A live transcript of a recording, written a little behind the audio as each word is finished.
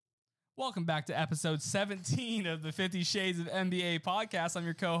Welcome back to episode 17 of the 50 Shades of NBA podcast. I'm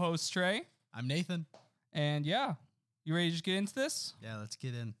your co-host, Trey. I'm Nathan. And yeah, you ready to just get into this? Yeah, let's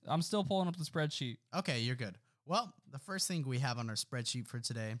get in. I'm still pulling up the spreadsheet. Okay, you're good. Well, the first thing we have on our spreadsheet for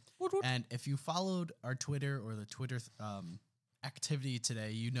today, and if you followed our Twitter or the Twitter activity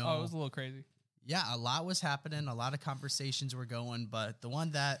today, you know... Oh, it was a little crazy. Yeah, a lot was happening. A lot of conversations were going, but the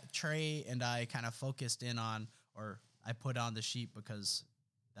one that Trey and I kind of focused in on, or I put on the sheet because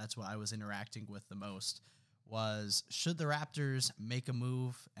that's what I was interacting with the most, was should the Raptors make a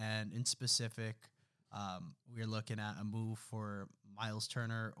move? And in specific, we're looking at a move for Miles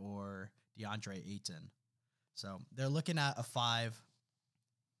Turner or DeAndre Ayton. So they're looking at a 5,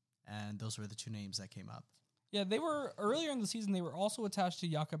 and those were the two names that came up. Yeah, they were, earlier in the season, they were also attached to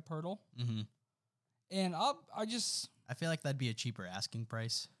Jakob Poeltl. Mm-hmm. And I feel like that'd be a cheaper asking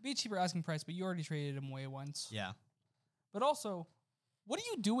price. Be a cheaper asking price, but you already traded him away once. Yeah. But also, what are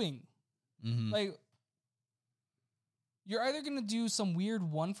you doing? Mm-hmm. Like, you're either going to do some weird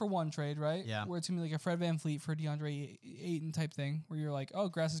 1-for-1 trade, right? Yeah. Where it's going to be like a Fred VanVleet for DeAndre Ayton type thing, where you're like, oh,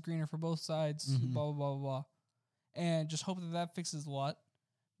 grass is greener for both sides, blah, blah, blah, blah. And just hope that fixes a lot.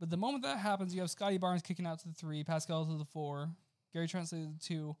 But the moment that happens, you have Scotty Barnes kicking out to the 3, Pascal to the 4, Gary Trent to the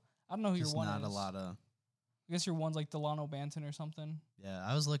 2. I don't know who Just your one not is. a lot of... I guess your one's like Delano Banton or something. Yeah,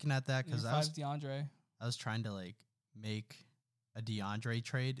 I was looking at that because DeAndre. I was trying to like make a DeAndre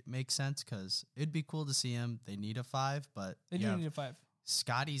trade make sense because it'd be cool to see him. They need a 5, but they do need a 5.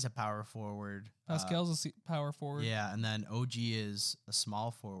 Scotty's a power forward. Pascal's a power forward. Yeah, and then OG is a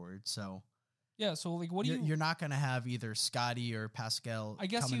small forward. So yeah, so like, what do you're not going to have either Scotty or Pascal. I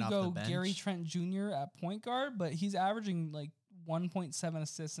guess coming you off go the bench. Gary Trent Jr. at point guard, but he's averaging like 1.7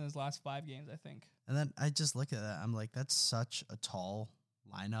 assists in his last 5 games, I think. And then I just look at that. I'm like, that's such a tall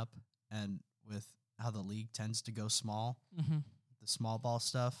lineup. And with how the league tends to go small, the small ball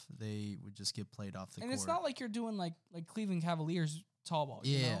stuff, they would just get played off the court. And it's not like you're doing like Cleveland Cavaliers tall ball.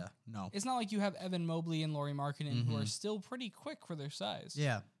 Yeah, you know? no. It's not like you have Evan Mobley and Lauri Markkanen who are still pretty quick for their size.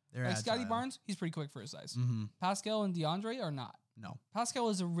 Yeah, they're like agile. Scotty Barnes, he's pretty quick for his size. Pascal and DeAndre are not. No. Pascal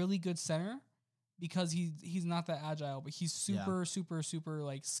is a really good center because he's not that agile, but he's super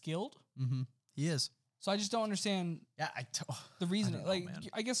like skilled. He is. So I just don't understand the reason. Man.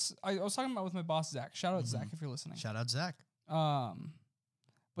 I guess I was talking about with my boss, Zach. Shout out Zach if you're listening. Shout out Zach. But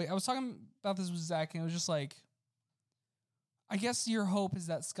I was talking about this with Zach, and it was just like, I guess your hope is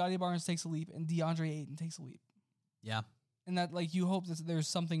that Scotty Barnes takes a leap and DeAndre Ayton takes a leap. Yeah. And that like you hope that there's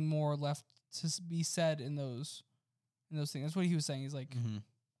something more left to be said in those things. That's what he was saying. He's like,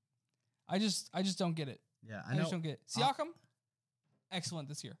 I just don't get it. Yeah, I just don't get it. Siakam, excellent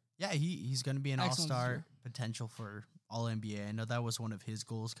this year. Yeah, he's going to be an Excellent all-star, potential for All-NBA. I know that was one of his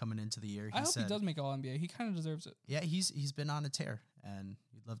goals coming into the year. I hope he does make All-NBA. He kind of deserves it. Yeah, he's been on a tear, and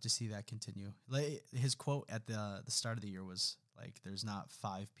you'd love to see that continue. Like, his quote at the start of the year was like, "There's not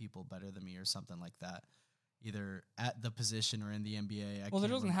 5 people better than me," or something like that, either at the position or in the NBA. Well,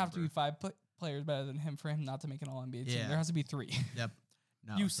 there doesn't have to be 5 players better than him for him not to make an All-NBA team. Yeah. There has to be 3. Yep.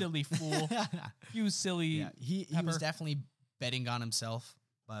 No, You silly fool. You silly. Yeah, he was definitely betting on himself.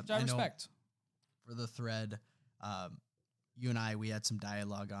 But Which I respect. For the thread, you and we had some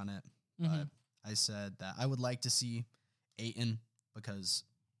dialogue on it. But I said that I would like to see Ayton because,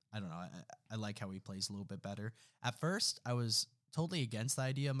 I don't know, I like how he plays a little bit better. At first, I was totally against the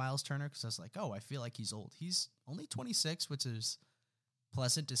idea of Miles Turner because I was like, oh, I feel like he's old. He's only 26, which is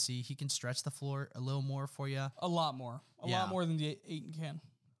pleasant to see. He can stretch the floor a little more for you. A lot more. A lot more than the Ayton can.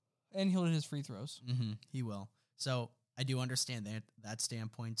 And he'll hit his free throws. He will. So I do understand that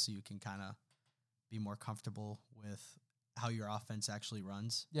standpoint, so you can kind of be more comfortable with how your offense actually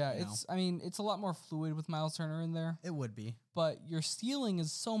runs. Yeah, it's a lot more fluid with Miles Turner in there. It would be. But your ceiling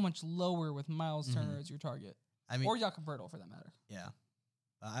is so much lower with Miles Turner as your target. I mean, or Jakob Poeltl for that matter. Yeah.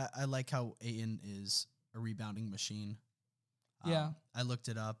 I like how Ayton is a rebounding machine. Yeah. I looked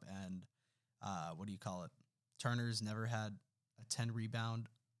it up, and what do you call it? Turner's never had a 10 rebound,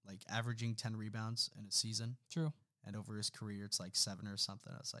 like averaging 10 rebounds in a season. True. And over his career, it's like 7 or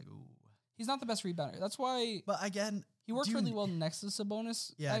something. I was like, ooh. He's not the best rebounder. That's why. But again, he works really well next to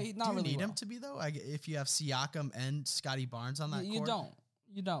Sabonis. Yeah, not do you really need well. him to be though? If you have Siakam and Scotty Barnes on that court,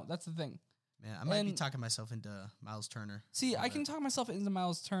 you don't. That's the thing. Man, I might be talking myself into Miles Turner. See, I can talk myself into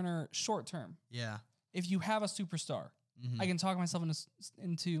Miles Turner short term. Yeah. If you have a superstar, I can talk myself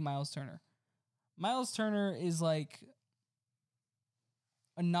into Miles Turner. Miles Turner is like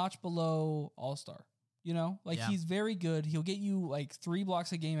a notch below All-Star. You know, like he's very good. He'll get you like 3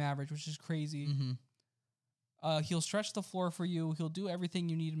 blocks a game average, which is crazy. He'll stretch the floor for you. He'll do everything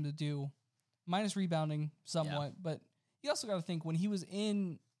you need him to do, minus rebounding somewhat. But you also got to think when he was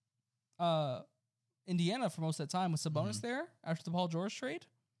in Indiana for most of that time with Sabonis there after the Paul George trade.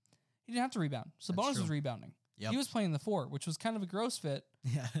 He didn't have to rebound. Sabonis was rebounding. Yep. He was playing the 4, which was kind of a gross fit.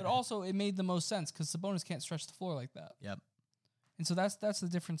 Yeah. But also it made the most sense because Sabonis can't stretch the floor like that. Yep. And so that's the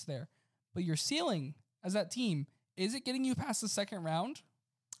difference there. But your ceiling as that team, is it getting you past the second round?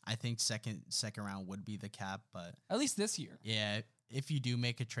 I think second round would be the cap, but at least this year. Yeah. If you do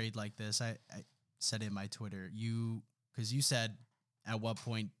make a trade like this, I said in my Twitter, because you said at what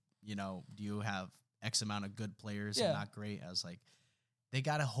point, do you have X amount of good players and not great? I was like, they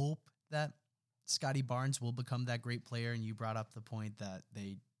got to hope that Scotty Barnes will become that great player. And you brought up the point that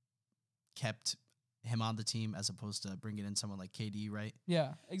they kept him on the team as opposed to bringing in someone like KD, right?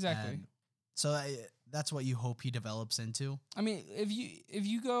 Yeah, exactly. And so that's what you hope he develops into. I mean, if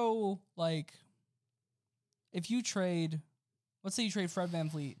you go like, if you trade, let's say you trade Fred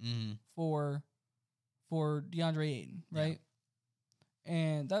VanVleet for DeAndre Ayton, right? Yeah.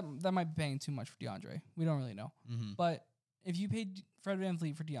 And that might be paying too much for DeAndre. We don't really know. But if you paid Fred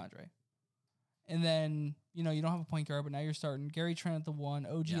VanVleet for DeAndre, and then, you don't have a point guard, but now you're starting Gary Trent at the 1,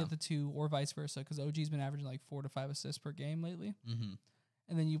 OG at the 2, or vice versa, because OG's been averaging like 4 to 5 assists per game lately.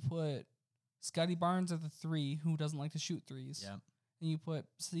 And then you put Scotty Barnes at the 3, who doesn't like to shoot threes. Yeah. And you put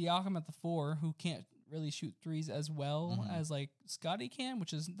Siakam at the 4, who can't really shoot threes as well as like Scotty can,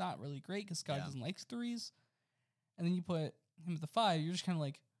 which is not really great because Scotty doesn't like threes. And then you put him at the 5. You're just kind of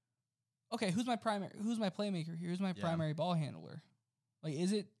like, okay, who's my playmaker here? Who's my primary ball handler? Like,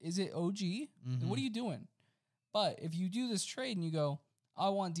 is it OG? Like, what are you doing? But if you do this trade and you go, I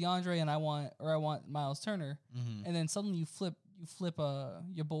want DeAndre and I want Miles Turner, and then suddenly you flip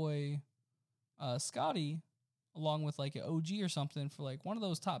your boy Scotty along with like an OG or something for like one of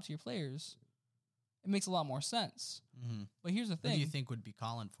those top tier players, it makes a lot more sense. But here's the thing: who do you think would be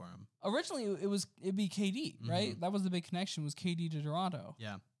calling for him? Originally, it'd be KD, right? That was the big connection, was KD to Toronto.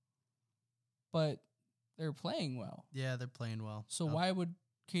 Yeah, but they're playing well. Yeah, they're playing well. So why would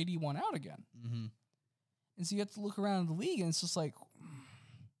KD want out again? And so you have to look around the league, and it's just like,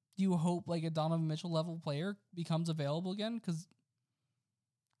 do you hope like a Donovan Mitchell level player becomes available again? Because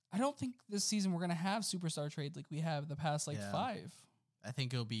I don't think this season we're going to have superstar trades like we have the past 5. I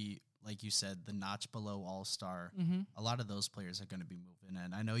think it'll be, like you said, the notch below all-star. A lot of those players are going to be moving.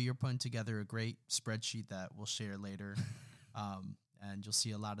 And I know you're putting together a great spreadsheet that we'll share later. And you'll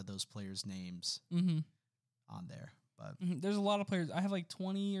see a lot of those players' names on there. But there's a lot of players. I have like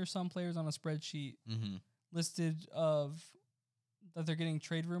 20 or some players on a spreadsheet listed of that they're getting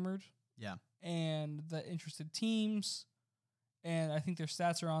trade rumored. Yeah. And the interested teams. And I think their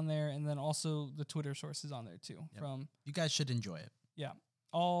stats are on there. And then also the Twitter sources on there too. From you guys should enjoy it. Yeah.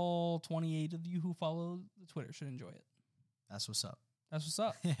 All 28 of you who follow the Twitter should enjoy it. That's what's up. That's what's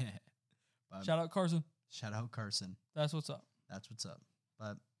up. Shout out Carson. Shout out Carson. That's what's up. That's what's up.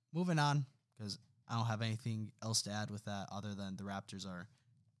 But moving on, because I don't have anything else to add with that other than the Raptors are,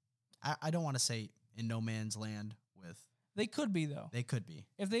 I don't want to say in no man's land with. They could be, though. They could be.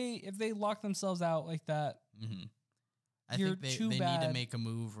 If they lock themselves out like that, I think they need to make a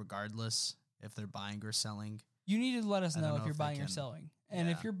move regardless if they're buying or selling. You need to let us know if you're buying or selling. And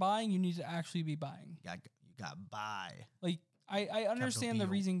if you're buying, you need to actually be buying. You got to buy. Like, I understand the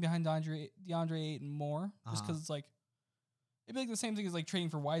reasoning behind DeAndre Ayton more, just because it's like, it'd be like the same thing as like trading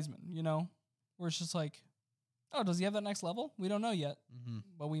for Wiseman, where it's just like, oh, does he have that next level? We don't know yet,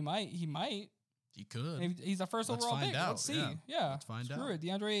 but he might. He could. Maybe he's the first overall pick. Let's see. Yeah. Let's find out. Screw it,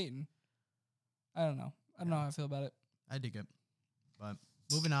 DeAndre Ayton. I don't know. I don't know how I feel about it. I dig it. But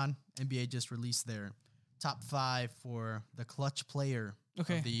moving on, NBA just released their top 5 for the clutch player of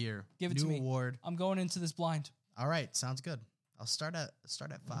the year. Give it to me. New award. I'm going into this blind. All right, sounds good. I'll start at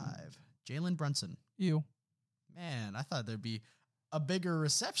 5. Jalen Brunson. You. Man, I thought there'd be a bigger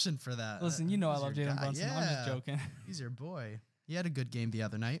reception for that. Listen, I love Jalen Brunson. Yeah. I'm just joking. He's your boy. He had a good game the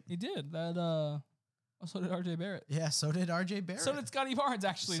other night. He did. So did RJ Barrett. Yeah, so did RJ Barrett. So did Scotty Barnes,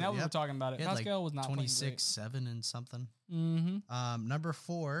 actually. Now we're talking about it. Pascal was not 26, 7 and something. Number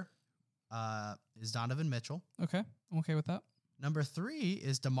 4 is Donovan Mitchell. Okay. I'm okay with that. Number 3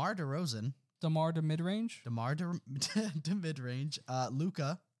 is DeMar DeRozan. DeMar to mid-range? DeMar to mid-range.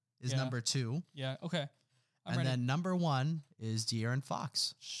 Luka is number 2. Yeah, okay. I'm ready. Then number 1 is De'Aaron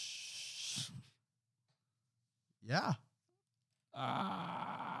Fox. Yeah.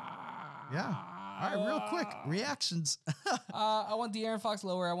 Yeah. All right, real quick. Reactions. I want De'Aaron Fox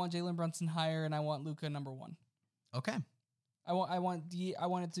lower. I want Jalen Brunson higher, and I want Luka number 1. Okay. I want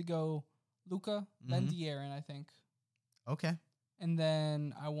it to go Luka, then De'Aaron, I think. Okay. And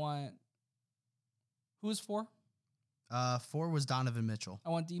then I want, who was 4? 4 was Donovan Mitchell. I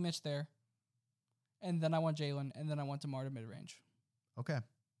want D-Mitch there. And then I want Jalen, and then I want DeMar to mid-range. Okay.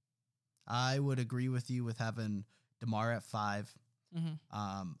 I would agree with you with having DeMar at 5.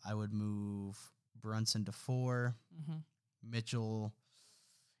 Mm-hmm. I would move Brunson to 4. Mm-hmm. Mitchell.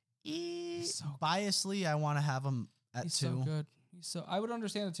 So Biasly, I want to have him at 2. He's so good. I would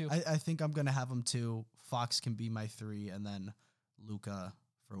understand it too. I think I'm going to have him 2. Fox can be my 3, and then Luka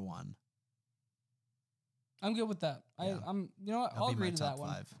for 1. I'm good with that. Yeah. I'm. You know what? That'll I'll be my agree to top that one.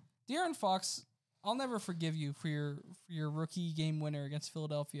 5. De'Aaron Fox, I'll never forgive you for your rookie game winner against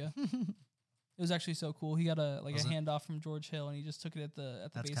Philadelphia. It was actually so cool. He got a handoff from George Hill, and he just took it at the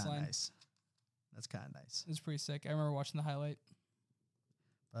That's baseline. That's kind of nice. That's kind of nice. It was pretty sick. I remember watching the highlight.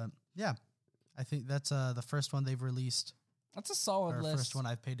 But yeah, I think that's the first one they've released. That's a solid list. First one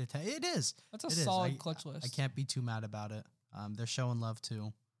I've paid attention. It is. That's a solid clutch list. I can't be too mad about it. They're showing love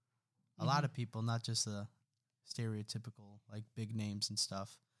to a lot of people, not just the stereotypical like big names and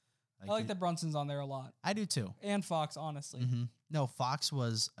stuff. I like that Brunson's on there a lot. I do too. And Fox, honestly. Mm-hmm. No, Fox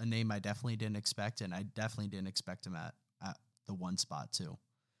was a name I definitely didn't expect, and I definitely didn't expect him at the 1 spot too.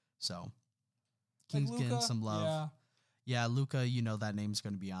 So King's like getting some love. Yeah, Luka, that name's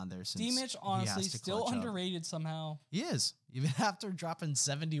going to be on there. Since D-Mitch, honestly, still underrated somehow. He is. Even after dropping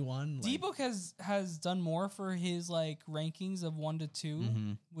 71. D-Book has done more for his rankings of 1 to 2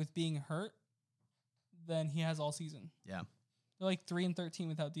 with being hurt than he has all season. Yeah. They're 3-13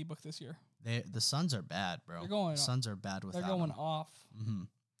 without D-Book this year. The Suns are bad, bro. The Suns are bad without him. They're going off. Mm-hmm.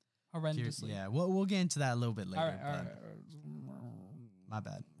 Horrendously. Yeah, we'll get into that a little bit later. All right. My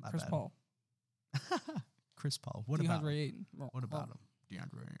bad. Chris Paul. Chris Paul. What about him? What about him?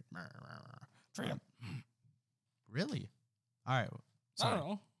 DeAndre Ayton. Trade him. Really? All right. Sorry. I don't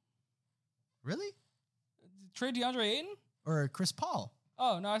know. Really? Trade DeAndre Ayton? Or Chris Paul?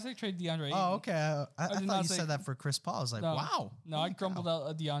 Oh, no, I said trade DeAndre Ayton. Oh, okay. I thought you said that for Chris Paul. I was like, wow. No, I grumbled out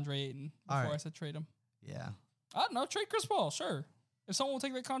a DeAndre Ayton before I said trade him. Yeah. I don't know. Trade Chris Paul, sure. If someone will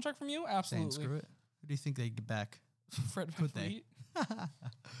take that contract from you, absolutely. Screw it. Who do you think they'd get back? Fred VanVleet.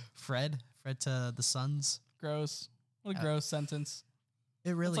 Fred to the Suns. Gross. What a gross sentence.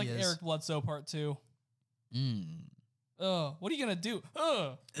 It really is. It's like Eric Bledsoe part 2. What are you going to do?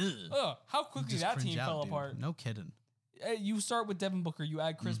 How quickly that team fell apart. No kidding. You start with Devin Booker. You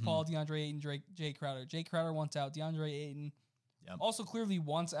add Chris Paul, DeAndre Ayton, Jay Crowder. Jay Crowder wants out. DeAndre Ayton also clearly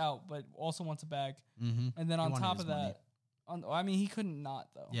wants out, but also wants a bag. And then on top of that, he couldn't not,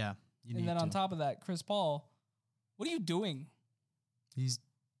 though. Yeah. On top of that, Chris Paul, what are you doing? He's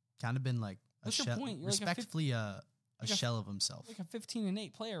kind of been like What's your point? You're respectfully a shell of himself. Like a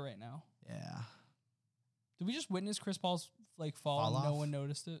 15-8 player right now. Yeah. Did we just witness Chris Paul's fall and no one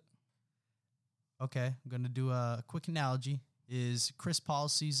noticed it? Okay, I'm going to do a quick analogy. Is Chris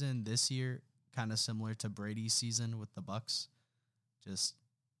Paul's season this year kind of similar to Brady's season with the Bucks?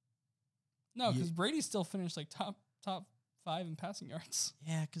 No, because Brady still finished top 5 in passing yards.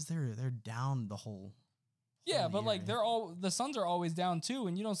 Yeah, because they're down the whole. Yeah, but the Suns are always down too,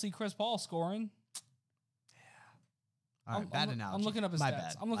 and you don't see Chris Paul scoring. Yeah. All right, bad analogy. I'm looking up his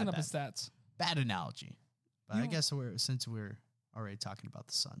stats. I'm looking up his stats. Bad analogy. But I guess since we're already talking about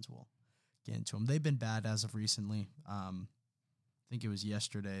the Suns, we'll get into them. They've been bad as of recently. I think it was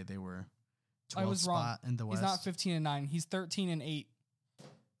yesterday they were 12th spot in the West. He's not 15-9. He's 13-8.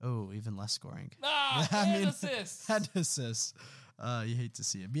 Oh, even less scoring. Assists. And assists. You hate to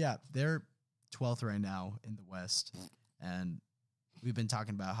see it. But yeah, they're 12th right now in the West. And we've been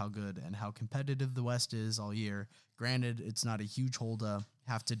talking about how good and how competitive the West is all year. Granted, it's not a huge hole to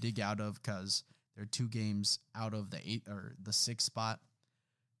have to dig out of because they're 2 games out of the 8th or the 6th spot.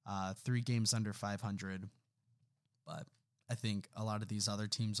 3 games under 500. But I think a lot of these other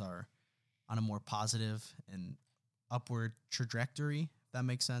teams are on a more positive and upward trajectory, if that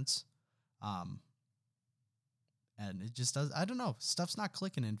makes sense. And it just does. I don't know. Stuff's not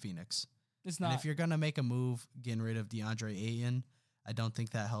clicking in Phoenix. It's not. And if you're going to make a move, getting rid of DeAndre Ayton, I don't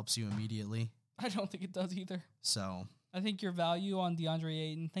think that helps you immediately. I don't think it does either. So I think your value on DeAndre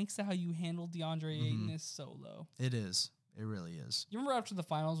Ayton, thanks to how you handle DeAndre Ayton, is so low. It is. It really is. You remember after the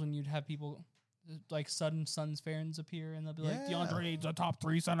finals when you'd have people like sudden Suns fans appear and they'll be like, DeAndre Ayton's a top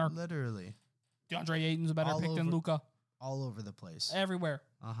 3 center. Literally. DeAndre Ayton's a better pick than Luka. All over the place. Everywhere.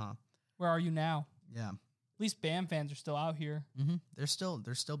 Uh-huh. Where are you now? Yeah. At least Bam fans are still out here. They're still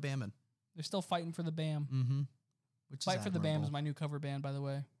bamming. They're still fighting for the Bam. Fight for the Bam is my new cover band, by the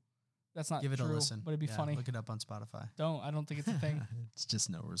way. That's not Give it true, a listen. But it'd be funny. Look it up on Spotify. I don't think it's a thing. It's just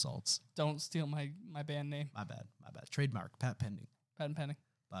no results. Don't steal my band name. My bad. Trademark. Patent pending.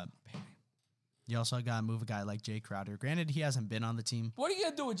 But you also got to move a guy like Jay Crowder. Granted, he hasn't been on the team. What are you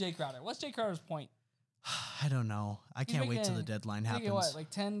going to do with Jay Crowder? What's Jay Crowder's point? I don't know. I can't wait till the deadline happens. What,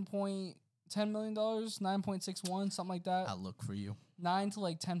 like $10 million, 9.61, something like that? I'll look for you. 9 to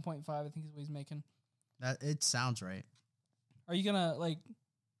like 10.5, I think is what he's making. That it sounds right. Are you gonna like?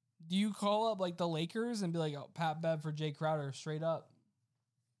 Do you call up like the Lakers and be like, oh, Pat Bev for Jay Crowder straight up?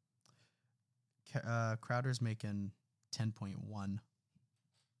 Crowder's making 10.1.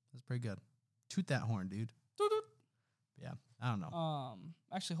 That's pretty good. Toot that horn, dude. Doo-doo. Yeah, I don't know.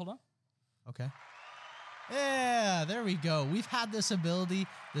 Actually, hold on. Okay. Yeah, there we go. We've had this ability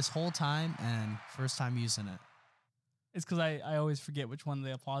this whole time, and first time using it. It's because I always forget which one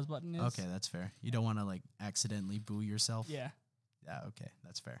the applause button is. Okay, that's fair. You don't want to like accidentally boo yourself. Yeah. Yeah. Okay,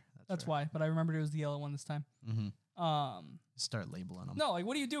 that's fair. That's fair. why. But I remembered it was the yellow one this time. Mm-hmm. Start labeling them. No, like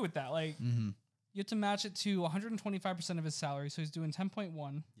what do you do with that? Like you have to match it to 125% of his salary, so he's doing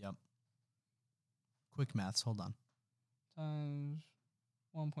 10.1. Yep. Quick maths. Hold on. Times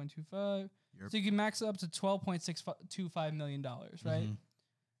 1.25. So you can max it up to $12.625 million, right?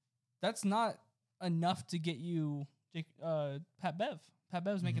 That's not enough to get you Pat Bev. Pat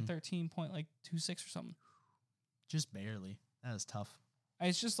Bev's making 13.26 or something. Just barely. That is tough.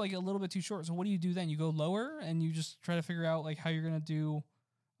 It's just like a little bit too short. So what do you do then? You go lower and you just try to figure out like how you're gonna do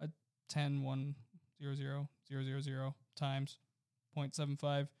a 10 1 0 0 0 0 0 times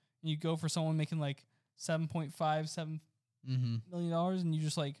 0.75. And you go for someone making like $7.57 million dollars, and you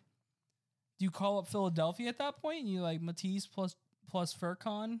just like, do you call up Philadelphia at that point? And you like Matisse plus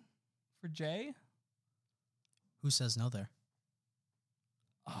Furkan for Jay? Who says no there?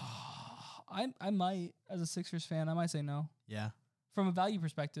 I might, as a Sixers fan, I might say no. Yeah. From a value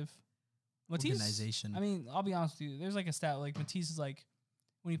perspective. Matisse, organization. I mean, I'll be honest with you. There's like a stat, like Matisse is like,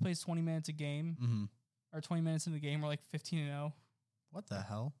 when he plays 20 minutes a game, or 20 minutes in the game, we're like 15-0. What the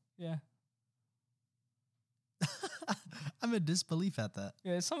hell? Yeah. I'm in disbelief at that.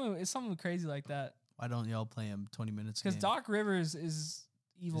 Yeah, it's something crazy like that. Why don't y'all play him 20 minutes? Because Doc Rivers is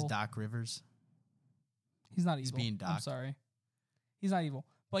evil. Is Doc Rivers? He's not evil. He's being Doc. I'm sorry. He's not evil.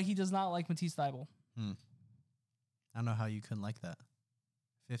 But he does not like Matisse Thybulle. I don't know how you couldn't like that.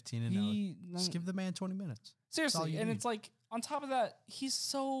 15-0. Just give the man 20 minutes. Seriously. And it's like, on top of that, he's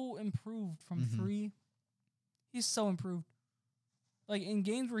so improved from three. He's so improved. Like, in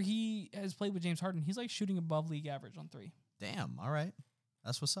games where he has played with James Harden, he's like shooting above league average on three. Damn. All right.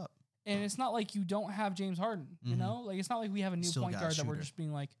 That's what's up. And it's not like you don't have James Harden, you know? Like, it's not like we have a new point guard that we're just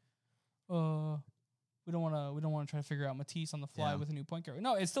being like, we don't want to try to figure out Matisse on the fly with a new point guard.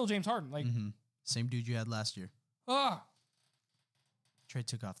 No, it's still James Harden. Like same dude you had last year. Trey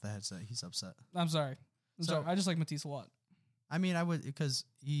took off the headset. He's upset. I'm sorry. I just like Matisse a lot. I mean, I would, because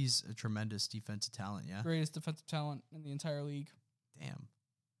he's a tremendous defensive talent. Yeah, greatest defensive talent in the entire league. Damn.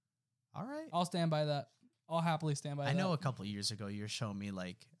 All right. I'll stand by that. I'll happily stand by that. I know a couple of years ago you were showing me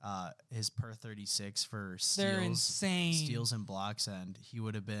like his per 36 for steals. They're insane. Steals and blocks, and he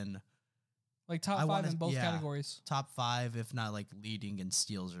would have been like top 5 in both categories. Top 5, if not like leading in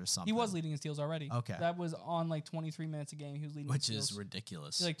steals or something. He was leading in steals already. Okay. That was on like 23 minutes a game. He was leading Which in is steals.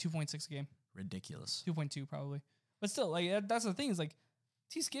 ridiculous. He's like 2.6 a game. Ridiculous. 2.2 probably. But still, like that's the thing is like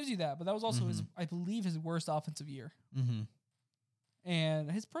Tease gives you that, but that was also his, I believe, his worst offensive year. And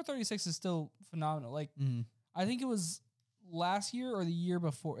his per 36 is still phenomenal. Like I think it was last year or the year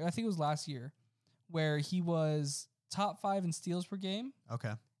before. I think it was last year where he was top 5 in steals per game.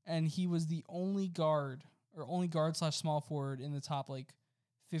 Okay. And he was the only guard / small forward in the top like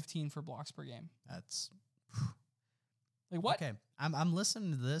 15 for blocks per game. That's like what? Okay. I'm listening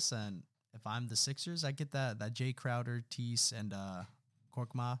to this, and if I'm the Sixers, I get that Jay Crowder, Tease, and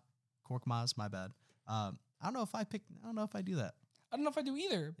Korkmaz, my bad. I don't know if I do that. I don't know if I do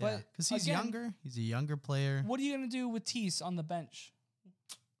either, but because he's younger. He's a younger player. What are you going to do with Tease on the bench?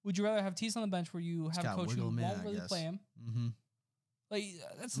 Would you rather have Tease on the bench where you have a coach who won't really play him? Like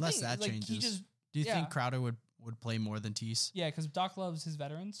that's unless the thing. that changes. Do you think Crowder would play more than Tease? Yeah, because Doc loves his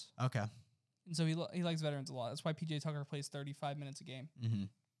veterans. Okay. And so he likes veterans a lot. That's why PJ Tucker plays 35 minutes a game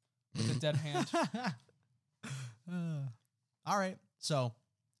with a dead hand. All right. So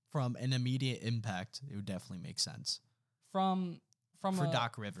from an immediate impact, it would definitely make sense. For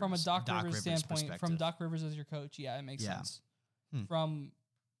Doc Rivers. From a Doc Rivers standpoint, from Doc Rivers as your coach, yeah, it makes sense. From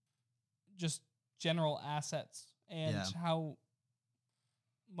just general assets and how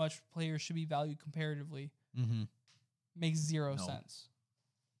much players should be valued comparatively makes zero sense.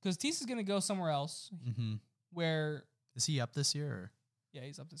 Because Tease is going to go somewhere else where... Is he up this year? Or? Yeah,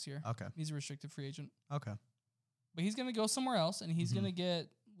 he's up this year. Okay. He's a restricted free agent. Okay. But he's going to go somewhere else, and he's going to get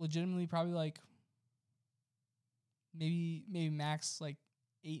legitimately probably like maybe max like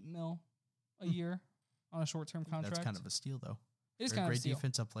 $8 million a year on a short-term contract. That's kind of a steal, though. It is kind of a steal. Great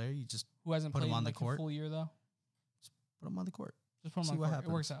defensive player. You just who hasn't put played him on like the court. A full year, though. Just put him on the court. Just put him See on what court. happens.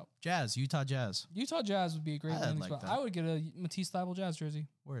 It works out. Jazz, Utah Jazz. Utah Jazz would be a great landing like spot. that. I would get a Matisse Thybulle Jazz jersey.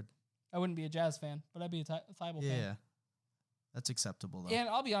 Word. I wouldn't be a Jazz fan, but I'd be a Thybulle fan. Yeah. That's acceptable, though. And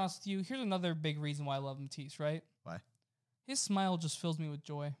I'll be honest with you. Here's another big reason why I love Matisse, right? Why? His smile just fills me with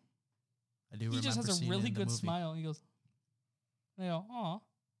joy. I do He remember just has a seeing it really in the good movie. smile. He goes, I go, aw,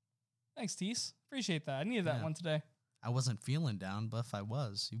 thanks, Tease. Appreciate that. I needed that Yeah. one today. I wasn't feeling down, but if I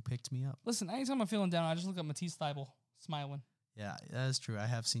was, you picked me up. Listen, anytime I'm feeling down, I just look at Matisse Thybulle smiling. Yeah, that is true. I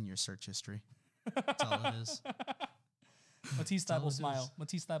have seen your search history. That's all it is. Matisse That's all Thybulle it smile. is.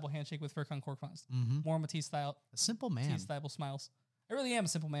 Matisse Thybulle handshake with Furkan Korkmaz. Mm-hmm. More Matisse A simple man. Matisse Thybulle smiles. I really am a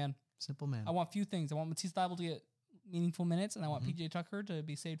simple man. Simple man. I want few things. I want Matisse Thybulle to get meaningful minutes, and I want Mhm. PJ Tucker to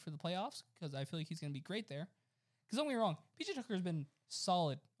be saved for the playoffs because I feel like he's going to be great there. Because don't get me wrong, PJ Tucker has been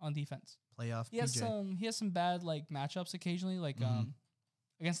solid on defense. Playoff He has PJ. some bad like matchups occasionally, like Mhm.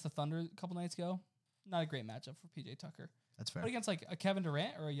 against the Thunder a couple nights ago. Not a great matchup for PJ Tucker, That's fair. but against like a Kevin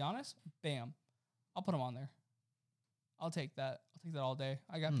Durant or a Giannis, bam, I'll put him on there. I'll take that. I'll take that all day.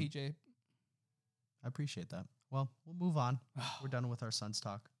 I got PJ. I appreciate that. Well, we'll move on. We're done with our Suns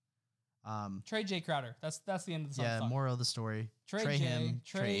talk. Trade Jay Crowder. That's the end of the Suns Yeah, talk. moral of the story. Trade Trey Jay, him, trade-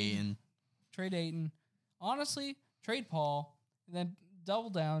 Trey, and Trade Ayton. Honestly, trade Paul, and then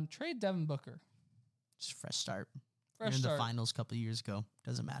double down. Trade Devin Booker. just fresh start. Fresh You're in start. the finals a couple of years ago.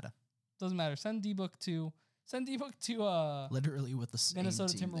 Doesn't matter. Doesn't matter. Send D-Book to Literally with the same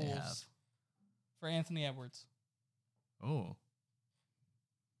Minnesota team they Timberwolves have. for Anthony Edwards. Oh,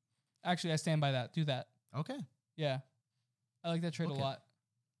 Actually, I stand by that. Do that. okay. Yeah. I like that trade Okay. a lot.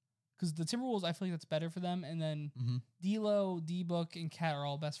 Because the Timberwolves, I feel like that's better for them. And then Mm-hmm. D'Lo, D-Book, and Cat are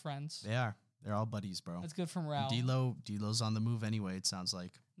all best friends. They are. They're all buddies, bro. That's good for morale. D'Lo's on the move anyway. It sounds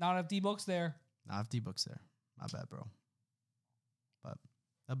like. Not if D-Book's there. Not if D-Book's there. My bad, bro. But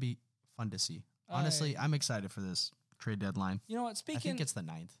that'll be fun to see. Honestly, I'm excited for this trade deadline. You know what? I Speaking, think it's the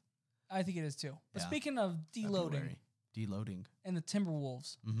 9th. I think it is too. But Yeah. speaking of deloading February. Deloading. and the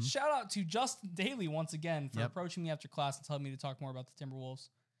Timberwolves, Mhm. shout out to Justin Daly once again for Yep. approaching me after class and telling me to talk more about the Timberwolves.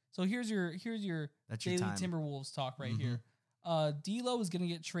 So here's your That's your daily time. Timberwolves talk right Mhm. here. D'Lo is going to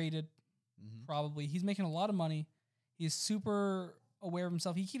get traded. Mhm. Probably. He's making a lot of money. He's super aware of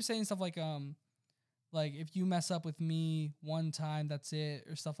himself. He keeps saying stuff like if you mess up with me one time, that's it,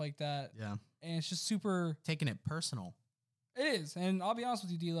 or stuff like that. Yeah. And it's just super. Taking it personal. It is. And I'll be honest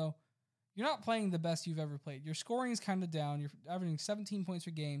with you, D'Lo, you're not playing the best you've ever played. Your scoring is kind of down. You're averaging 17 points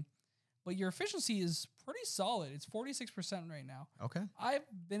per game, but your efficiency is pretty solid. It's 46% right now. Okay. I've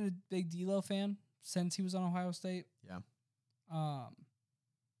been a big D'Lo fan since he was on Ohio State. Yeah.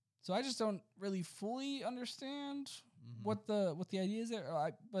 So I just don't really fully understand Mhm. what the idea is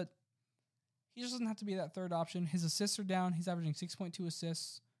there. But he just doesn't have to be that third option. His assists are down. He's averaging 6.2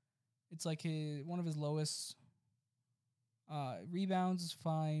 assists. It's like one of his lowest. Rebounds is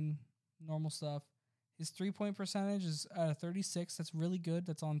fine, normal stuff. His 3-point percentage is at a 36. That's really good.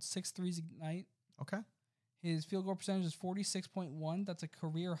 That's on 6 threes a night. Okay. His field goal percentage is 46.1. That's a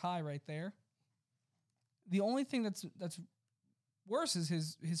career high right there. The only thing that's worse is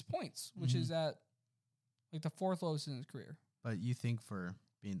his points, which Mhm. is at like the fourth lowest in his career. But you think for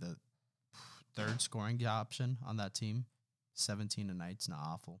being the third scoring option on that team, 17 a night's not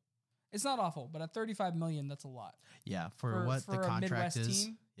awful. It's not awful, but at $35 million, that's a lot. Yeah, for what for the a contract Midwest is.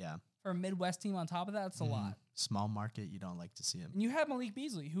 team? Yeah. For a Midwest team on top of that, that's a Mhm. lot. Small market, you don't like to see him. And you had Malik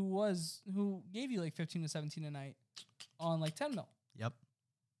Beasley, who gave you like 15 to 17 a night on like 10 mil. Yep.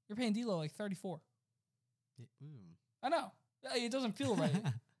 You're paying D'Lo like 34. Ooh. I know. It doesn't feel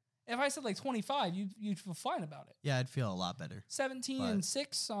right. If I said like 25, you'd feel fine about it. Yeah, I'd feel a lot better. 17 and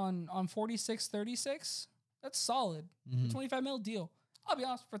 6 on 46, 36. That's solid. Mhm. 25 mil deal. I'll be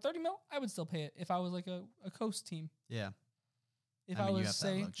honest, for 30 mil, I would still pay it if I was like a coast team. Yeah. If I I, mean, you was, have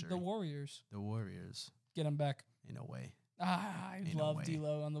that say, luxury. the Warriors. The Warriors, Get them back. in a way. I Ain't no love way.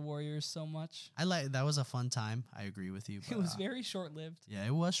 D'Lo on the Warriors so much. That was a fun time. I agree with you. But, It was very short-lived. yeah,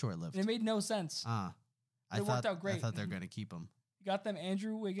 it was short lived. It made no sense. It worked out great. I thought they were going to keep him. You got them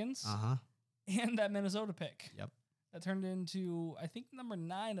Andrew Wiggins Uh-huh. and that Minnesota pick. Yep. That turned into, I think, number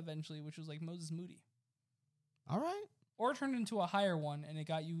 9 eventually, which was like Moses Moody. All right. Or it turned into a higher one, and it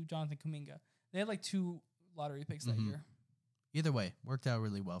got you Jonathan Kuminga. They had like 2 lottery picks that Mhm. year. Either way, worked out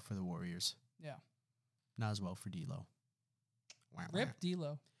really well for the Warriors. Yeah. Not as well for D'Lo. Wah, wah. Rip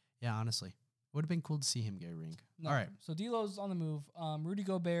D'Lo. Yeah, honestly. Would have been cool to see him get a ring. No. All right. So D'Lo's on the move. Rudy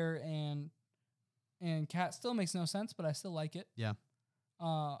Gobert and Cat still makes no sense, but I still like it. Yeah.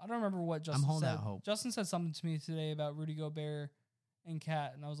 I don't remember what Justin holding said. out hope. Justin said something to me today about Rudy Gobert and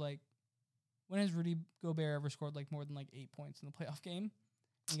Cat, and I was like, when has Rudy Gobert ever scored like more than like 8 points in the playoff game?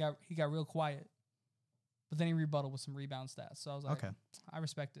 He got real quiet. But then he rebutted with some rebound stats. So I was like, Okay. I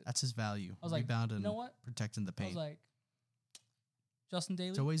respect it. That's his value. I was like, Rebound you and know what? protecting the I paint. was like, Justin Daly,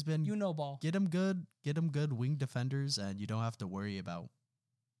 It's always been you know ball. get him good wing defenders, and you don't have to worry about,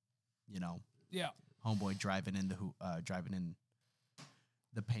 Yeah. homeboy driving in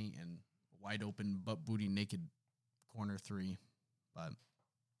the paint and wide open butt booty naked corner three. But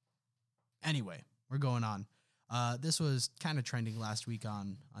anyway, we're going on. This was kind of trending last week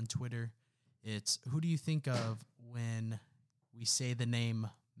on Twitter. It's who do you think of when we say the name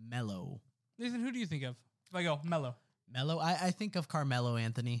Melo? Nathan, who do you think of? If I go, Melo. Melo, I think of Carmelo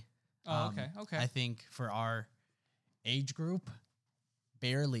Anthony. Oh, okay. I think for our age group,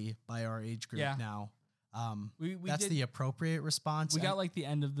 barely by our age group now. We that's did, the appropriate response. We got like the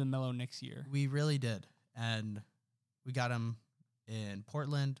end of the Melo Knicks year. We really did. And we got him in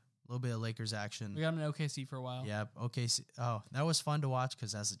Portland, a little bit of Lakers action. We got him in OKC for a while. Yep, OKC. Oh, that was fun to watch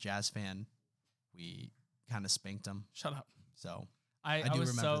because as a Jazz fan, we kind of spanked him. Shut up. So I do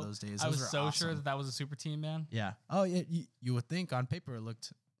was remember those days. I Those was were so awesome. sure that was a super team, man. Yeah. Oh, yeah. You would think on paper it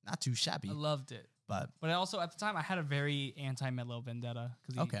looked not too shabby. I loved it. But I also, at the time, I had a very anti-Melo vendetta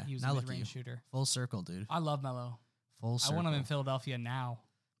because he was now a look at mid-range you. shooter. Full circle, dude. I love Melo. Full circle. I want him in Philadelphia now.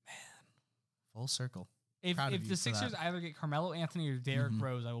 Full circle. If Proud of the you for Sixers that. either get Carmelo Anthony or Derrick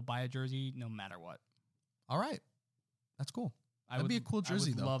Rose, I will buy a jersey no matter what. All right. That's cool. I That'd would be a cool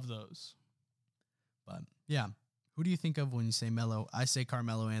jersey, I would though. love those. But yeah. Who do you think of when you say Melo? I say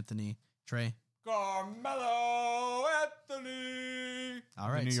Carmelo Anthony. Trey? Carmelo Anthony. All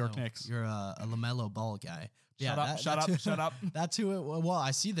right. The New York Knicks. You're a LaMelo Ball guy. Shut up. That's who it was. Well,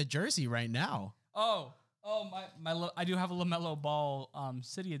 I see the jersey right now. Oh, I do have a LaMelo Ball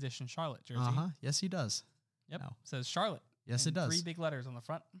City Edition Charlotte jersey. Yes, he does. Yep. No. It says Charlotte. Yes, in it does. 3 big letters on the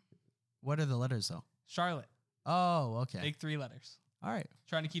front. What are the letters, though? Charlotte. Oh, okay. Big 3 letters. All right.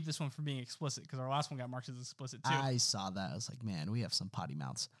 Trying to keep this one from being explicit because our last one got marked as explicit too. I saw that. I was like, man, we have some potty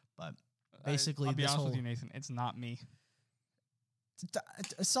mouths. But basically, I'll be this honest whole with you, Nathan. It's not me.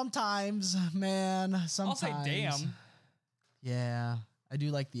 Sometimes, man. Sometimes. I'll say damn. Yeah. I do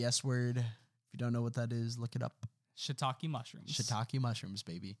like the S word. If you don't know what that is, look it up. Shiitake mushrooms. Shiitake mushrooms,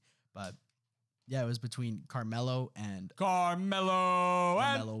 baby. But yeah, it was between Carmelo and Carmelo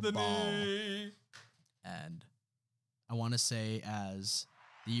LaMelo Anthony. Ball. And I want to say as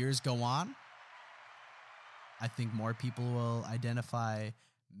the years go on, I think more people will identify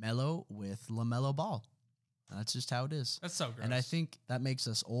Melo with LaMelo Ball. That's just how it is. That's so gross. And I think that makes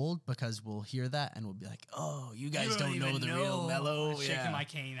us old because we'll hear that and we'll be like, oh, you guys don't know the real Melo. Shaking my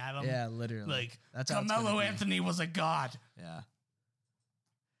cane at him. Yeah, literally. Like, that's how it's gonna Carmelo be. Anthony was a god. Yeah.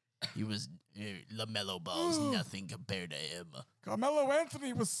 He was LaMelo Ball's nothing compared to him. Carmelo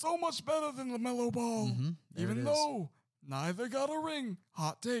Anthony was so much better than LaMelo Ball. Even though neither got a ring.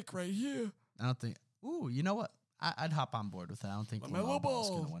 Hot take right here. I don't think. Ooh, you know what? I'd hop on board with that. I don't think LaMelo Ball's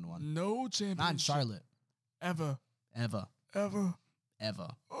going to win one. No championship. Not in Charlotte. Ever.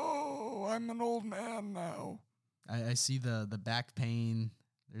 Oh, I'm an old man now. I see the back pain.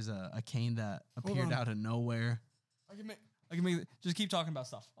 There's a cane that appeared out of nowhere. I can make just keep talking about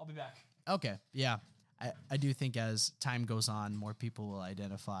stuff. I'll be back. Okay, yeah. I do think as time goes on, more people will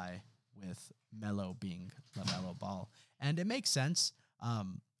identify with Melo being LaMelo Ball. And it makes sense.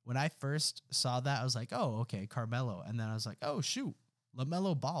 When I first saw that, I was like, oh, okay, Carmelo. And then I was like, oh, shoot,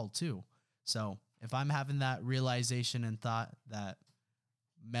 LaMelo Ball too. So if I'm having that realization and thought that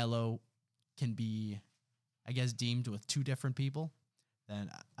Melo can be, I guess, deemed with 2 different people,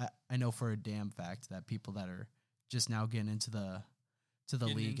 then I know for a damn fact that people that are just now getting into the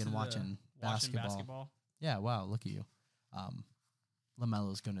league and watching basketball. Yeah, wow, look at you.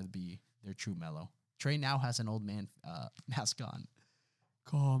 LaMelo's going to be their true Melo. Trey now has an old man mask on.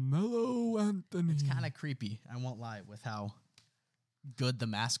 Carmelo Anthony. It's kind of creepy, I won't lie, with how good the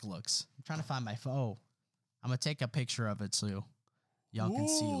mask looks. I'm trying to find my phone. Oh, I'm going to take a picture of it so y'all can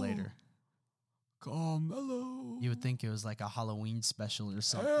see later. Carmelo. You would think it was like a Halloween special or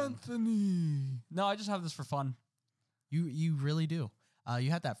something. Anthony. No, I just have this for fun. You really do. You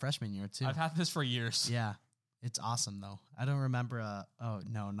had that freshman year too. I've had this for years. Yeah. It's awesome though. I don't remember oh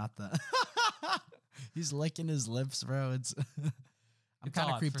no, not the he's licking his lips, bro. I'm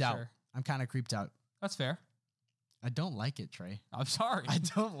kind of creeped out. Sure. I'm kind of creeped out. That's fair. I don't like it, Trey. I'm sorry. I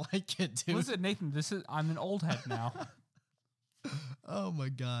don't like it, dude. Listen, Nathan, I'm an old head now. Oh my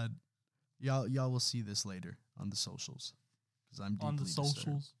god. Y'all will see this later on the socials. Because I'm deeply on the socials.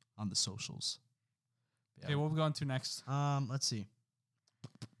 Disturbed. On the socials. Yeah. Okay, what are we going to next? Let's see.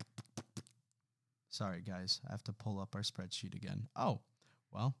 Sorry, guys. I have to pull up our spreadsheet again. Oh,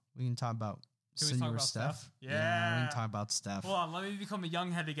 well, we can talk about Can we talk Senor about Steph? Steph? We Yeah. can talk about Steph. Hold on, let me become a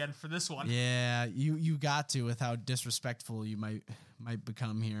young head again for this one. Yeah, you got to with how disrespectful you might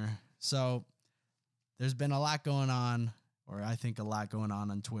become here. So there's been a lot going on, or I think a lot going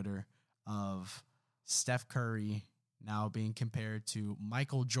on Twitter of Steph Curry now being compared to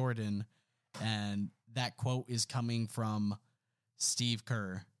Michael Jordan, and that quote is coming from Steve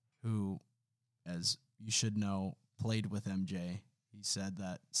Kerr, who, as you should know, played with MJ. He said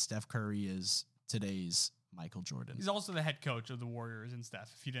that Steph Curry is today's Michael Jordan. He's also the head coach of the Warriors and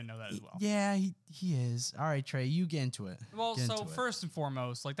Steph, if you didn't know that as well. Yeah, he is. All right, Trey, you get into it. Well, so first and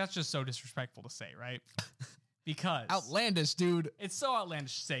foremost, like, that's just so disrespectful to say, right? Because outlandish, dude. It's so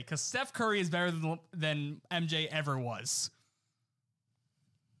outlandish to say, because Steph Curry is better than MJ ever was.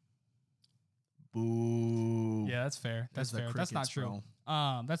 Boo. Yeah, that's fair. That's fair. That's not true.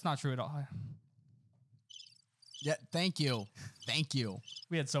 Bro. That's not true at all. Yeah, thank you. Thank you.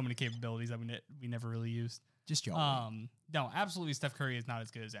 We had so many capabilities that we never really used. Just joking. No, absolutely, Steph Curry is not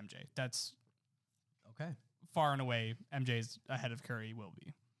as good as MJ. That's okay. Far and away, MJ's ahead of Curry will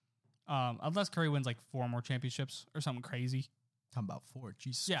be. Unless Curry wins like 4 more championships or something crazy. Talking about 4,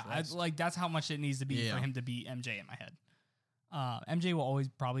 Jesus. Yeah, like that's how much it needs to be for him to beat MJ in my head. MJ will always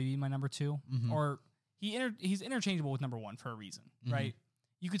probably be my number 2, or he's interchangeable with number 1 for a reason, right?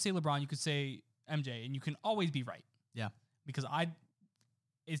 You could say LeBron, you could say MJ, and you can always be right. Yeah, because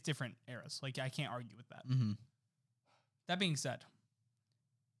it's different eras. Like, I can't argue with that. That being said,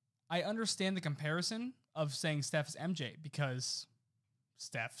 I understand the comparison of saying Steph is MJ because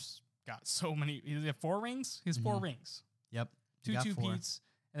Steph's got so many. He has 4 rings. He has 4 rings. Yep. 2 2-peats,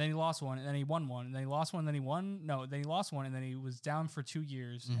 and then he lost 1, and then he won 1, and then he lost 1, and then he won. No, then he lost 1, and then he was down for 2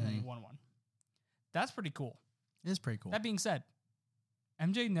 years, and then he won 1. That's pretty cool. It is pretty cool. That being said,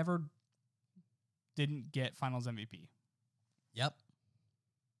 MJ never didn't get Finals MVP. Yep.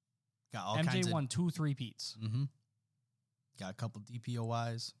 Got all MJ kinds of... won 2 3-peats. Got a couple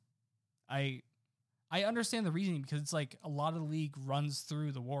DPOYs. I understand the reasoning because it's like a lot of the league runs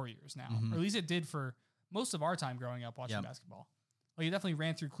through the Warriors now. Or at least it did for most of our time growing up watching basketball. Like, it definitely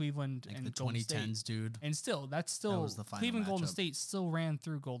ran through Cleveland like and the Golden 2010s, State. dude. And still, that was the Cleveland Golden State still ran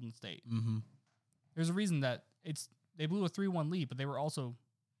through Golden State. There's a reason that they blew a 3-1 lead, but they were also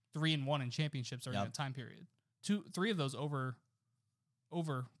 3-1 in championships during that time period. 3 of those over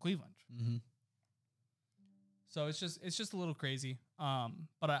Cleveland. So it's just a little crazy.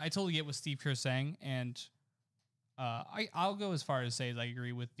 But I totally get what Steve Kerr's saying, and I'll go as far as say I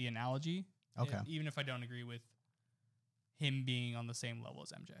agree with the analogy. Okay. Even if I don't agree with him being on the same level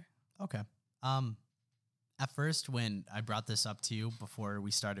as MJ. Okay. At first, when I brought this up to you before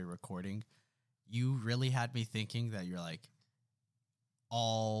we started recording, you really had me thinking that you're like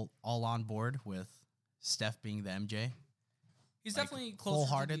all on board with Steph being the MJ. He's like, definitely closer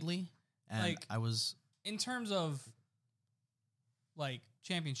wholeheartedly, and like, I was in terms of like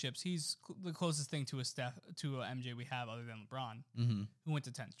championships. He's the closest thing to a MJ we have other than LeBron, who went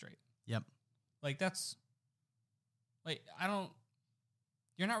to 10 straight. Yep. Like, that's like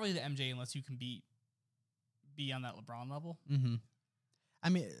you're not really the MJ unless you can be on that LeBron level. I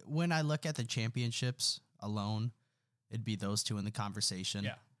mean, when I look at the championships alone, it'd be those 2 in the conversation.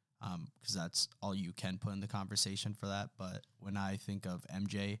 Yeah. Because that's all you can put in the conversation for that. But when I think of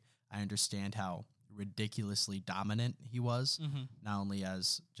MJ, I understand how ridiculously dominant he was, not only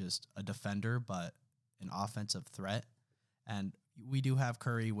as just a defender, but an offensive threat. And we do have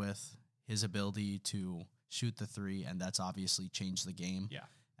Curry with his ability to shoot the 3, and that's obviously changed the game. Yeah.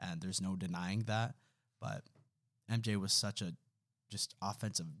 And there's no denying that. But MJ was such a just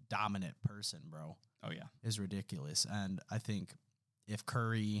offensive dominant person, bro. Oh, yeah. Is ridiculous. And I think if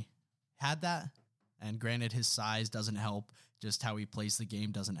Curry had that, and granted his size doesn't help, just how he plays the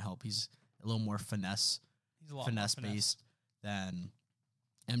game doesn't help. He's a little more finesse based than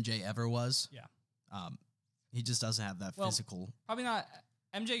MJ ever was. Yeah. He just doesn't have that physical. Probably not.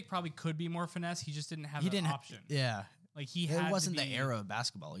 MJ probably could be more finesse. He just didn't have an option. Yeah. Like, it wasn't the era of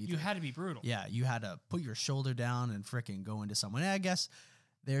basketball either. You had to be brutal. Yeah, you had to put your shoulder down and fricking go into someone. And I guess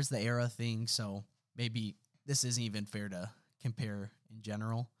there's the era thing, so maybe this isn't even fair to compare in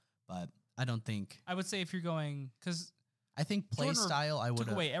general, but I don't think... I would say if you're going... Because I think play Jordan style, I would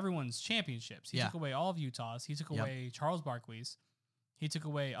took away everyone's championships. He took away all of Utah's. He took away Charles Barkley's. He took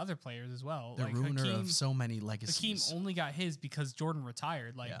away other players as well. The ruiner of so many legacies. Hakeem only got his because Jordan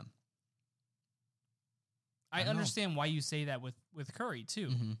retired. Like, I understand why you say that with Curry,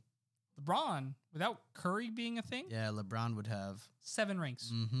 too. LeBron, without Curry being a thing... Yeah, LeBron would have... 7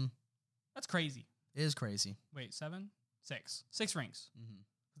 rings. That's crazy. It is crazy. Wait, 7? 6. 6 rings.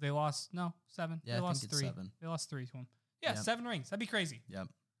 They lost... No, 7. Yeah, they I lost think it's 3. 7. They lost 3 to him. Yeah, 7 rings. That'd be crazy. Yep.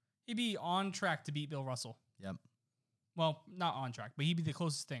 He'd be on track to beat Bill Russell. Yep. Well, not on track, but he'd be the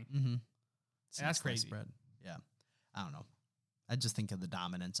closest thing. Mm-hmm. And that's crazy. Spread. Yeah. I don't know. I just think of the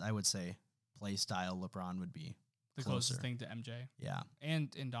dominance. I would say play style LeBron would be The closer. closest thing to MJ. Yeah.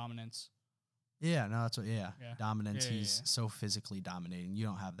 And in dominance. Yeah, no, that's what. Yeah. Dominance. Yeah, He's so physically dominating. You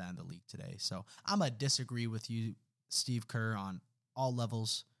don't have that in the league today. So I'm gonna disagree with you, Steve Kerr, on all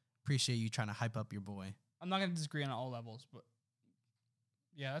levels. Appreciate you trying to hype up your boy. I'm not gonna disagree on all levels, but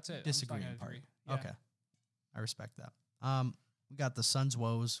yeah, that's it. Disagree in part. Yeah. Okay, I respect that. We got the Suns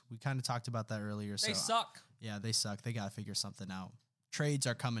woes. We kind of talked about that earlier. They so suck. Yeah, they suck. They gotta figure something out. Trades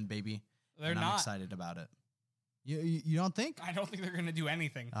are coming, baby. They're and not I'm excited about it. You don't think? I don't think they're gonna do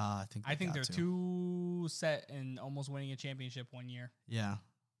anything. I think they're too set in almost winning a championship one year. Yeah,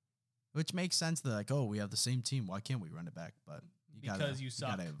 which makes sense. They're like, oh, we have the same team. Why can't we run it back? But you suck.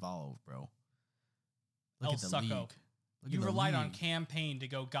 gotta evolve, bro. El Look at the Succo. league. Look You at the relied on league. campaign to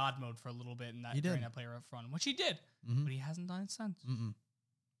go God mode for a little bit in that He did. during that player up front, which he did, Mhm. but he hasn't done it since.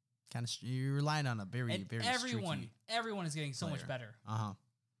 Kind of, you're relying on a very, And very everyone is getting so much better.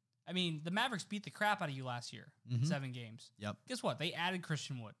 I mean, the Mavericks beat the crap out of you last year, Mhm. 7 games. Yep. Guess what? They added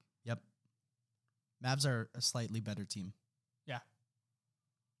Christian Wood. Yep. Mavs are a slightly better team. Yeah.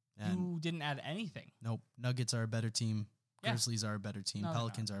 And You didn't add anything. nope. Nuggets are a better team. Yeah. Grizzlies are a better team. No, they're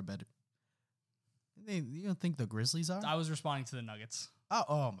Pelicans are a better. You don't think the Grizzlies are? I was responding to the Nuggets.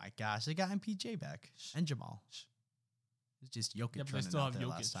 Oh my gosh. They got MPJ back. And Jamal. It's just Jokic Yeah, but they running still out have there Jokic.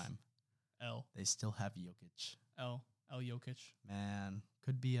 last time. L. They still have Jokic. L Jokic. Man,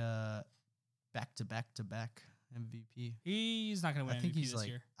 could be a back-to-back MVP. He's not going to I win think MVP he's this like.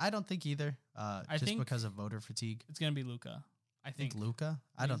 year. I don't think either. Just think- because of voter fatigue. It's going to be Luka. I think. Luka?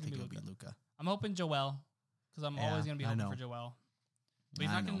 I think don't it's think gonna it'll be be Luka. I'm hoping Joel, because I'm always going to be I hoping know. for Joel. But he's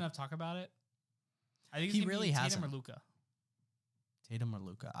I not know. getting enough talk about it. I think He it's really be Tatum hasn't. or Luka. Tatum or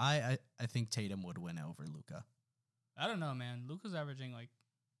Luka? I think Tatum would win over Luka. I don't know, man. Luka's averaging like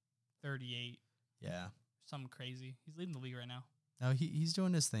 38, Yeah. something crazy. He's leading the league right now. No, he's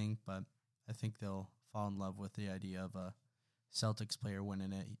doing his thing, but I think they'll fall in love with the idea of a Celtics player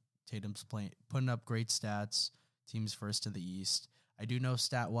winning it. Tatum's putting up great stats. Team's first in the East. I do know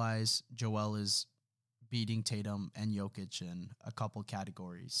stat-wise, Joel is beating Tatum and Jokic in a couple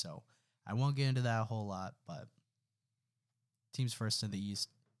categories, so I won't get into that a whole lot, but team's first in the East.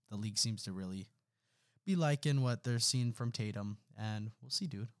 The league seems to really be liking what they're seeing from Tatum, and we'll see,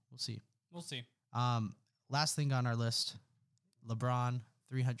 dude. We'll see. We'll see. Last thing on our list, LeBron,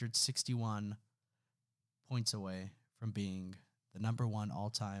 361 points away from being the number one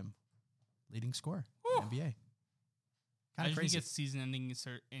all-time leading scorer in the NBA. I Kind of usually crazy. get season-ending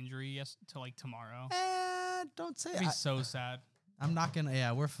injury to like tomorrow. Don't say That'd be so sad. I'm not going to.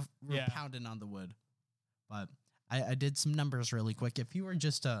 Yeah, we're Yeah. pounding on the wood. But I did some numbers really quick. If you were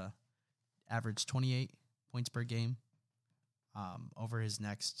just average 28 points per game over his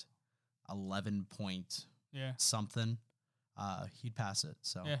next 11 point Yeah. something, he'd pass it.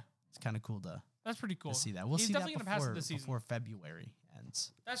 So Yeah. it's kind of cool to That's pretty cool. see that. We'll He's see that definitely gonna pass it this season. before February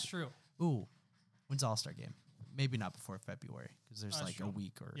ends. That's true. Ooh, when's All-Star game? Maybe not before February because there's That's like true. a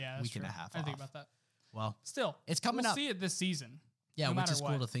week or Yeah, that's week true. and a half I off. think about that. Well, Still, it's coming we'll up. see it this season. Yeah, no which matter is cool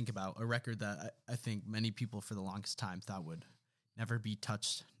what. to think about. A record that I think many people for the longest time thought would never be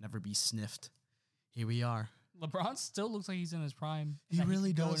touched, never be sniffed. Here we are. LeBron still looks like he's in his prime. He That really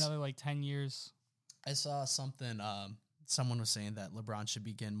could go does. another like 10 years. I saw something. Someone was saying that LeBron should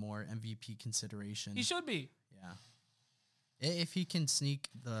begin more MVP consideration. He should be. Yeah. If he can sneak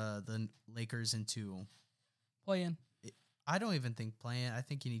the Lakers into, Play in. I don't even think playing. I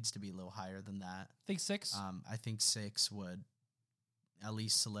think he needs to be a little higher than that. Think 6. I think 6 would at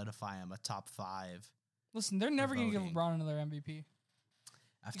least solidify him a top 5. Listen, they're never going to give voting. LeBron another MVP.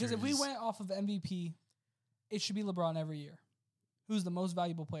 Because if we went off of MVP, it should be LeBron every year. Who's the most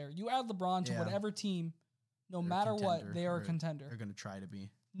valuable player? You add LeBron to Yeah. whatever team, no They're a matter what, contender, they are a or contender. They're going to try to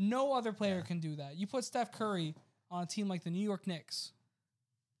be. No other player Yeah. can do that. You put Steph Curry on a team like the New York Knicks,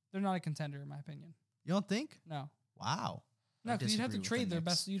 they're not a contender, in my opinion. You don't think? No. Wow. No, I because you'd have to disagree with trade the their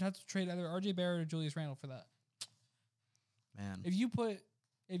Knicks. best. You'd have to trade either RJ Barrett or Julius Randle for that. Man. If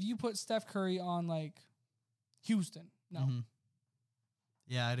you put Steph Curry on like Houston, no. Mhm.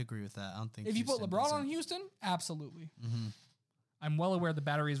 Yeah, I'd agree with that. I don't think If you put Houston LeBron does on it. Houston, absolutely. Mm-hmm. I'm well aware the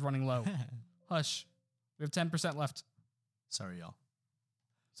battery is running low. Hush. We have 10% left. Sorry, y'all.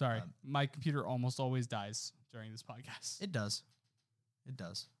 Sorry. My computer almost always dies during this podcast. It does. It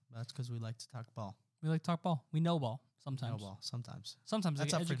does. That's because we like to talk ball. We like to talk ball. We know ball sometimes. No ball. Sometimes. Sometimes we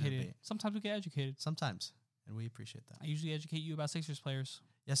That's get up for educated. debate. Sometimes we get educated. Sometimes. And we appreciate that. I usually educate you about Sixers players.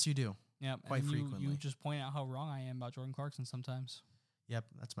 Yes, you do. Yeah, Quite and frequently. You just point out how wrong I am about Jordan Clarkson sometimes. Yep,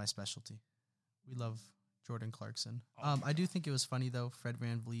 that's my specialty. We love Jordan Clarkson. Oh I do think it was funny, though. Fred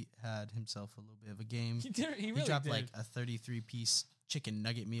VanVleet had himself a little bit of a game. He really dropped did. like a 33-piece chicken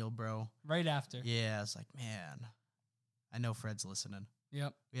nugget meal, bro. Right after. Yeah, I was like, man, I know Fred's listening.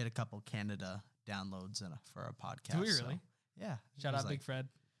 Yep. We had a couple Canada downloads for our podcast. Do we really? So, yeah. Shout out Big Fred.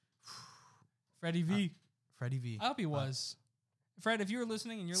 Freddie V. Freddie V. I hope he was. Fred, if you were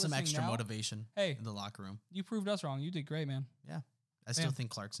listening and you're some listening extra now, motivation hey, in the locker room. You proved us wrong. You did great, man. Yeah. I still think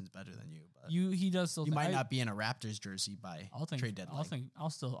Clarkson's better than you, but he does still. You might not be in a Raptors jersey by trade deadline.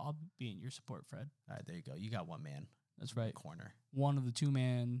 I'll be in your support, Fred. All right, there you go. You got one man. That's right. Corner. One of the two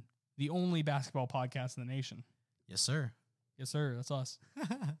man, the only basketball podcast in the nation. Yes, sir. Yes, sir. That's us.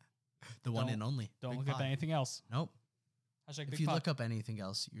 The one and only. Don't look up anything else. Nope. Hashtag if you look up anything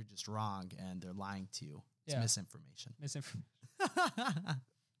else, you're just wrong and they're lying to you. It's misinformation. I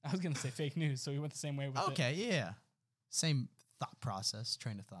was going to say fake news, so we went the same way with it. Okay, yeah. Same thought process,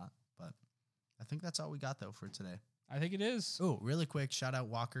 train of thought. But I think that's all we got, though, for today. I think it is. Oh, really quick, shout out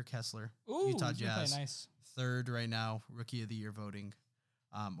Walker Kessler. Ooh, Utah Jazz. Nice. Third right now, Rookie of the Year voting,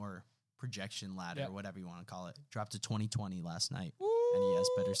 or projection ladder, whatever you want to call it. Dropped to 2020 last night. Ooh. And he has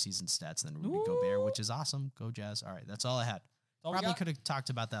better season stats than Rudy Gobert, which is awesome. Go Jazz. All right, that's all I had. Probably could have talked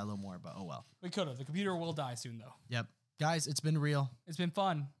about that a little more, but oh well. We could have. The computer will die soon, though. Yep. Guys, it's been real. It's been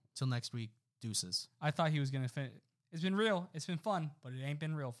fun. Till next week. Deuces. I thought he was going to finish. It's been real. It's been fun, but it ain't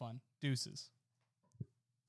been real fun. Deuces.